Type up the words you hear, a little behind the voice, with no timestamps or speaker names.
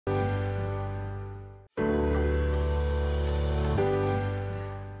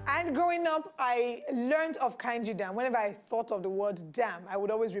And growing up, I learned of KAJURU Dam. Whenever I thought of the word dam, I would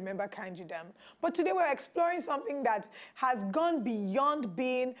always remember KAJURU Dam. But today we're exploring something that has gone beyond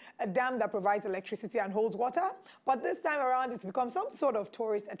being a dam that provides electricity and holds water. But this time around, it's become some sort of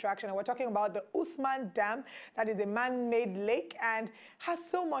tourist attraction. And we're talking about the Usman Dam, that is a man-made lake and has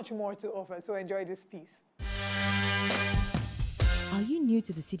so much more to offer. So enjoy this piece. Are you new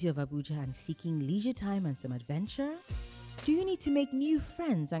to the city of Abuja and seeking leisure time and some adventure? Do you need to make new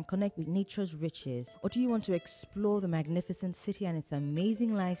friends and connect with nature's riches? Or do you want to explore the magnificent city and its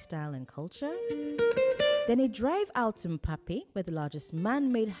amazing lifestyle and culture? Then a drive out to Mpape, where the largest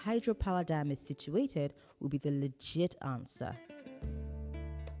man-made hydropower dam is situated, will be the legit answer.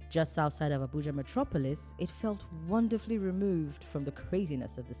 Just outside of Abuja metropolis, it felt wonderfully removed from the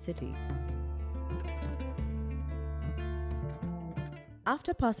craziness of the city.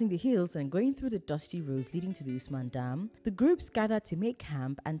 After passing the hills and going through the dusty roads leading to the Usman Dam, the groups gathered to make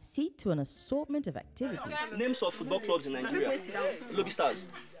camp and see to an assortment of activities. Names of football clubs in Nigeria: Lobby Stars,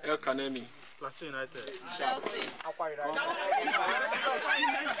 El Kanemi, Plateau United, Chelsea,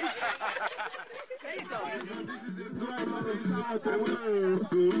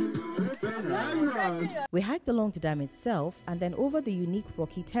 We hiked along the dam itself and then over the unique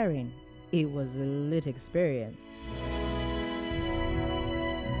rocky terrain. It was a lit experience.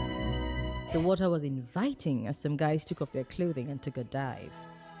 The water was inviting as some guys took off their clothing and took a dive,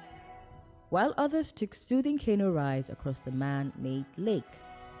 while others took soothing canoe rides across the man-made lake.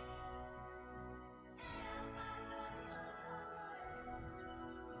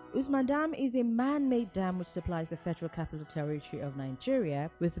 Usman Dam is a man-made dam which supplies the Federal Capital Territory of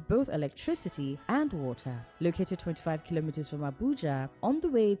Nigeria with both electricity and water. Located 25 kilometers from Abuja, on the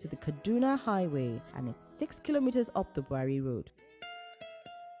way to the Kaduna Highway, and it's 6 kilometers up the Buhari Road.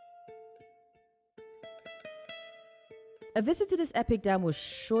 A visit to this epic dam will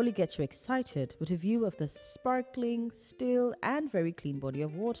surely get you excited with a view of the sparkling, still and very clean body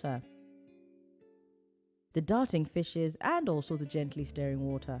of water, the darting fishes and also the gently stirring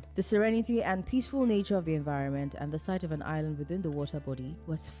water. The serenity and peaceful nature of the environment and the sight of an island within the water body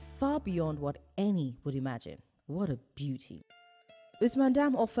was far beyond what any would imagine. What a beauty. Usman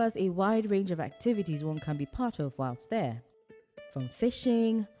Dam offers a wide range of activities one can be part of whilst there, from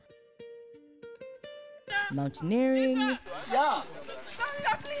fishing, mountaineering,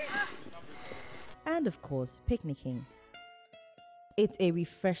 and of course, picnicking. It's a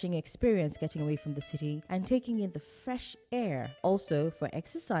refreshing experience getting away from the city and taking in the fresh air, also for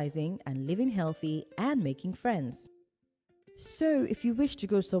exercising and living healthy and making friends. So if you wish to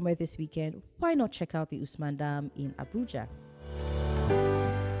go somewhere this weekend, why not check out the Usman Dam in Abuja?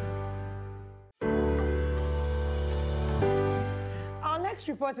 Next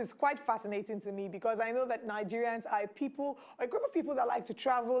report is quite fascinating to me because I know that Nigerians are a group of people that like to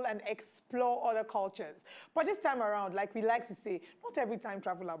travel and explore other cultures. But this time around, like we like to say, not every time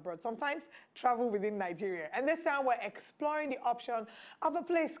travel abroad, sometimes travel within Nigeria. And this time we're exploring the option of a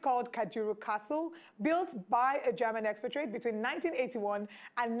place called KAJURU Castle, built by a German expatriate between 1981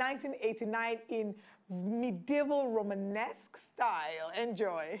 and 1989 in medieval Romanesque style.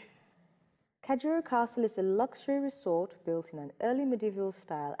 Enjoy. KAJURU Castle is a luxury resort built in an early medieval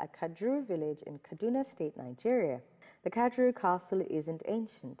style at KAJURU village in Kaduna State, Nigeria. The KAJURU Castle isn't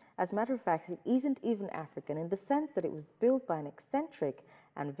ancient. As a matter of fact, it isn't even African in the sense that it was built by an eccentric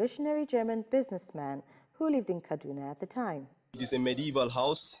and visionary German businessman who lived in Kaduna at the time. It is a medieval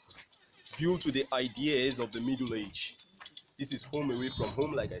house built with the ideas of the Middle Age. This is home away from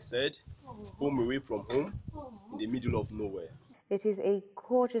home, like I said, home away from home in the middle of nowhere. It is a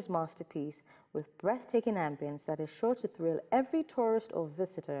gorgeous masterpiece with breathtaking ambience that is sure to thrill every tourist or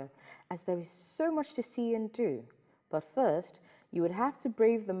visitor, as there is so much to see and do. But first, you would have to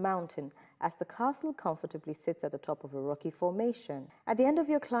brave the mountain, as the castle comfortably sits at the top of a rocky formation. At the end of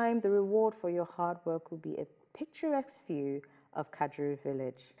your climb, the reward for your hard work will be a picturesque view of KAJURU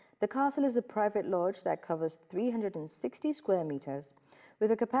village. The castle is a private lodge that covers 360 square meters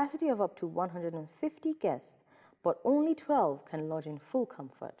with a capacity of up to 150 guests, but only 12 can lodge in full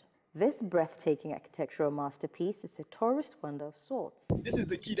comfort. This breathtaking architectural masterpiece is a tourist wonder of sorts. This is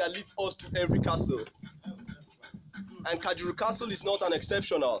the key that leads us to every castle. And KAJURU Castle is not an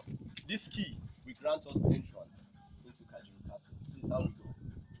exceptional. This key will grant us entrance into KAJURU Castle. This is how we go.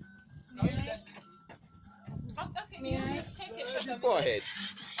 Okay, may I take a shot of Go ahead.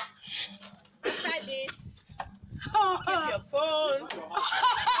 Try this. Keep your phone.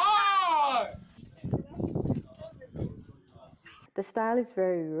 The style is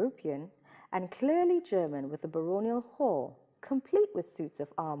very European and clearly German with a baronial hall, complete with suits of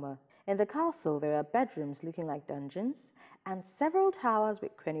armor. In the castle, there are bedrooms looking like dungeons and several towers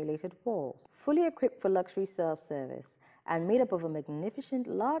with crenulated walls, fully equipped for luxury self-service and made up of a magnificent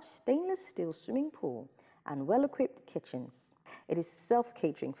large stainless steel swimming pool and well-equipped kitchens. It is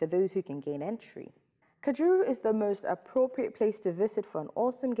self-catering for those who can gain entry. KAJURU is the most appropriate place to visit for an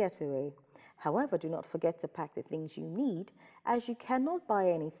awesome getaway. However, do not forget to pack the things you need, as you cannot buy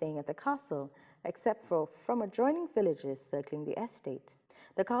anything at the castle except from adjoining villages circling the estate.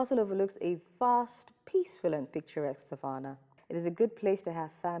 The castle overlooks a vast, peaceful and picturesque savannah. It is a good place to have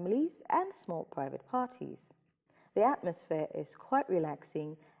families and small private parties. The atmosphere is quite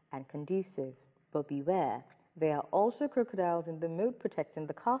relaxing and conducive, but beware, there are also crocodiles in the moat protecting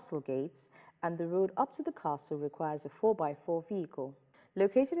the castle gates, and the road up to the castle requires a 4x4 vehicle.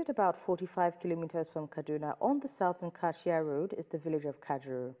 Located at about 45 kilometers from Kaduna on the southern Kachia Road is the village of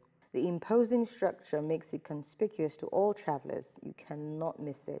KAJURU. The imposing structure makes it conspicuous to all travelers. You cannot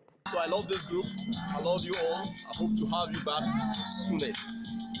miss it. So I love this group. I love you all. I hope to have you back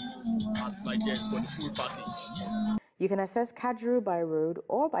soonest as my guest for the full package. You can access KAJURU by road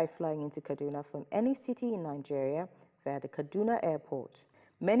or by flying into Kaduna from any city in Nigeria via the Kaduna airport.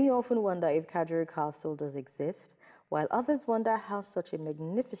 Many often wonder if KAJURU Castle does exist, while others wonder how such a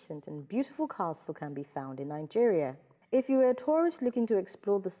magnificent and beautiful castle can be found in Nigeria. If you are a tourist looking to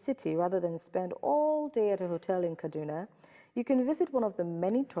explore the city rather than spend all day at a hotel in Kaduna, you can visit one of the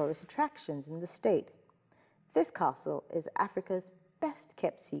many tourist attractions in the state. This castle is Africa's best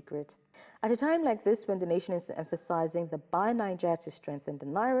kept secret. At a time like this, when the nation is emphasizing the Buy Naija to strengthen the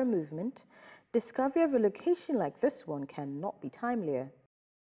Naira movement, discovery of a location like this one cannot be timelier.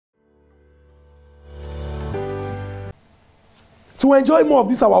 To enjoy more of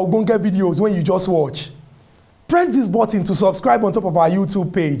these our Ogbonge videos when you just watch, press this button to subscribe on top of our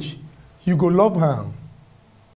YouTube page. You go love am.